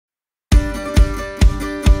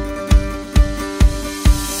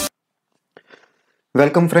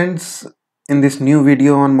Welcome friends in this new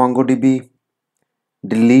video on MongoDB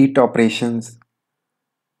delete operations.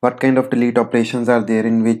 What kind of delete operations are there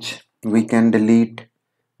in which we can delete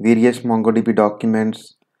various MongoDB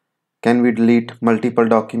documents? Can we delete multiple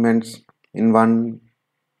documents in one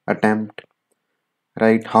attempt?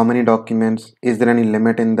 Right? How many documents? Is there any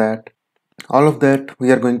limit in that? All of that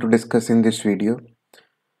we are going to discuss in this video.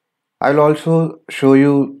 I'll also show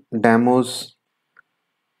you demos.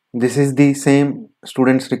 This is the same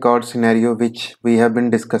students record scenario which we have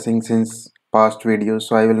been discussing since past videos,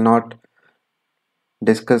 so I will not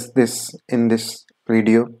discuss this in this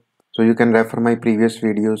video. So you can refer my previous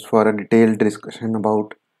videos for a detailed discussion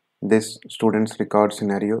about this students record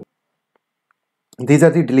scenario. These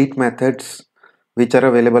are the delete methods which are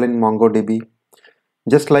available in MongoDB.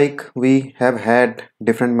 Just like we have had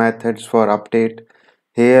different methods for update,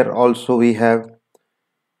 here also we have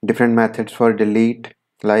different methods for delete,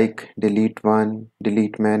 like delete one,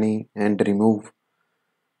 delete many, and remove.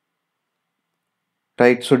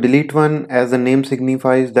 Right, so delete one, as the name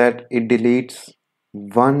signifies, that it deletes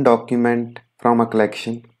one document from a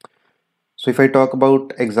collection. So if I talk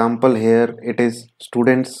about example here, it is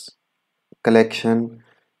students collection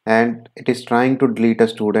and it is trying to delete a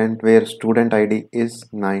student where student ID is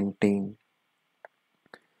 19.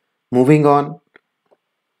 Moving on,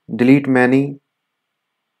 delete many.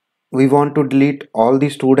 We want to delete all the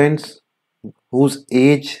students whose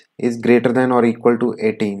age is greater than or equal to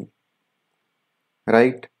 18.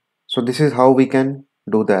 Right? So this is how we can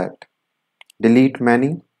do that. Delete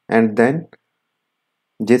many and then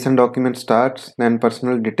JSON document starts, then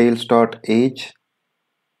personal details dot age.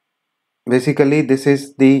 Basically, this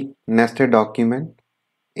is the nested document.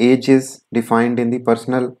 Age is defined in the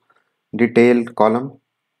personal detail column,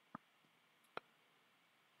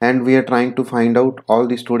 and we are trying to find out all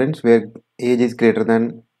the students where age is greater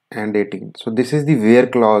than and 18. So this is the where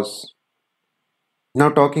clause. Now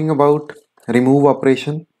talking about remove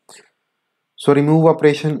operation. So remove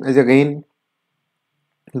operation is again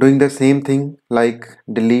doing the same thing like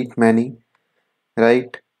delete many,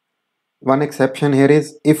 right? One exception here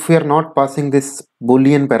is if we are not passing this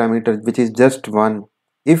boolean parameter, which is just 1.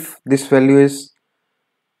 If this value is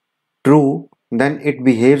true, then it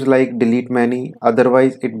behaves like delete many,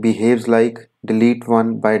 otherwise it behaves like delete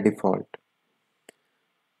one by default.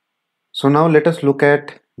 So now let us look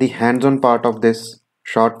at the hands-on part of this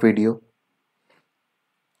short video.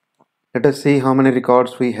 Let us see how many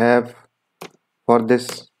records we have for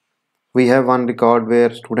this. We have one record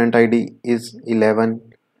where student ID is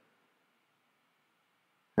 11.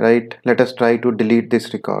 Right? Let us try to delete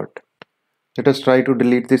this record. Let us try to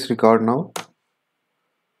delete this record now.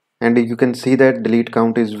 And you can see that delete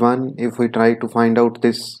count is 1. If we try to find out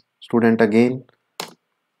this student again,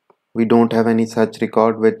 we don't have any such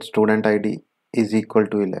record with student ID is equal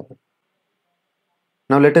to 11.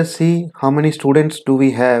 Now let us see how many students do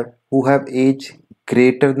we have who have age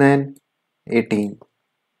greater than 18.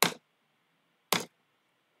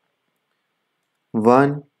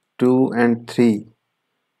 1, 2 and 3.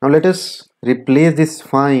 Now let us replace this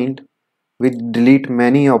find with delete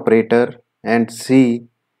many operator and see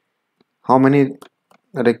how many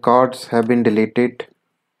records have been deleted.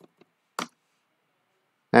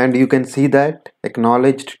 And you can see that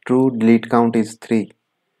acknowledged true delete count is 3.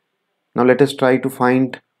 Now let us try to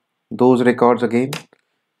find those records again,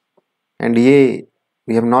 and yay,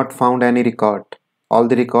 we have not found any record. All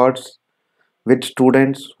the records with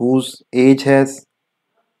students whose age has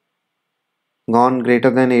gone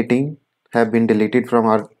greater than 18 have been deleted from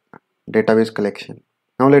our database collection.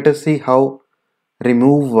 Now let us see how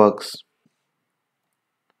remove works.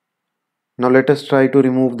 Now let us try to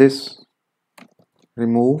remove this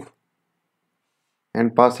remove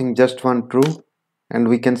and passing just one true, and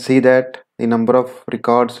we can see that the number of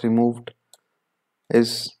records removed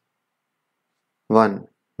is 1.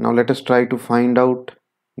 Now let us try to find out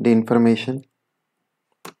the information.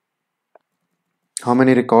 How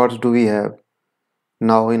many records do we have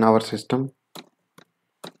now in our system?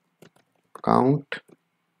 Count.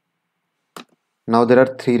 Now there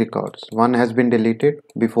are 3 records. One has been deleted.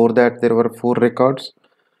 Before that there were 4 records.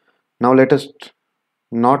 Now let us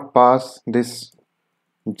not pass this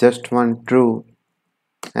just one true,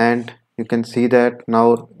 and you can see that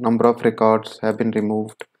now number of records have been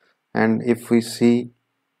removed, and if we see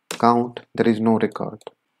count, there is no record.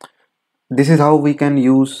 This is how we can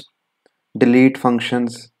use delete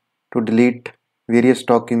functions to delete various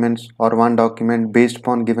documents or one document based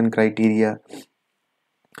upon given criteria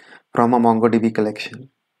from a MongoDB collection.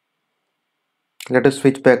 Let us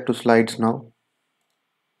switch back to slides now.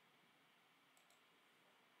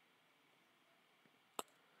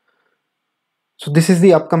 So this is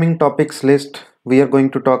the upcoming topics list. We are going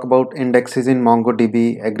to talk about indexes in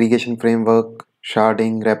MongoDB, aggregation framework,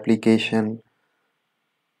 sharding, replication.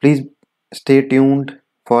 Please stay tuned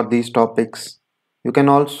for these topics. You can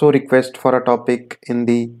also request for a topic in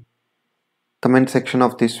the comment section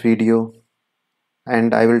of this video,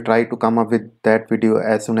 and I will try to come up with that video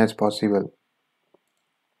as soon as possible.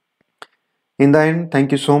 In the end,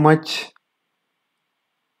 thank you so much.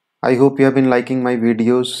 I hope you have been liking my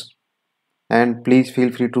videos, and please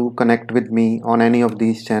feel free to connect with me on any of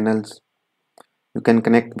these channels. You can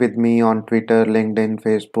connect with me on Twitter, LinkedIn,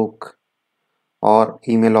 Facebook, or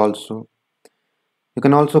email also. You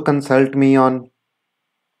can also consult me on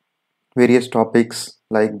various topics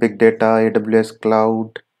like big data, AWS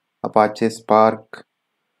cloud, Apache Spark,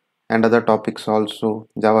 and other topics also,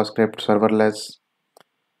 JavaScript, serverless.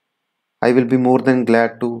 I will be more than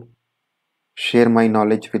glad to share my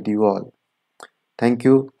knowledge with you all. Thank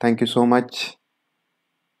you. Thank you so much.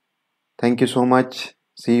 Thank you so much.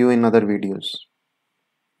 See you in other videos.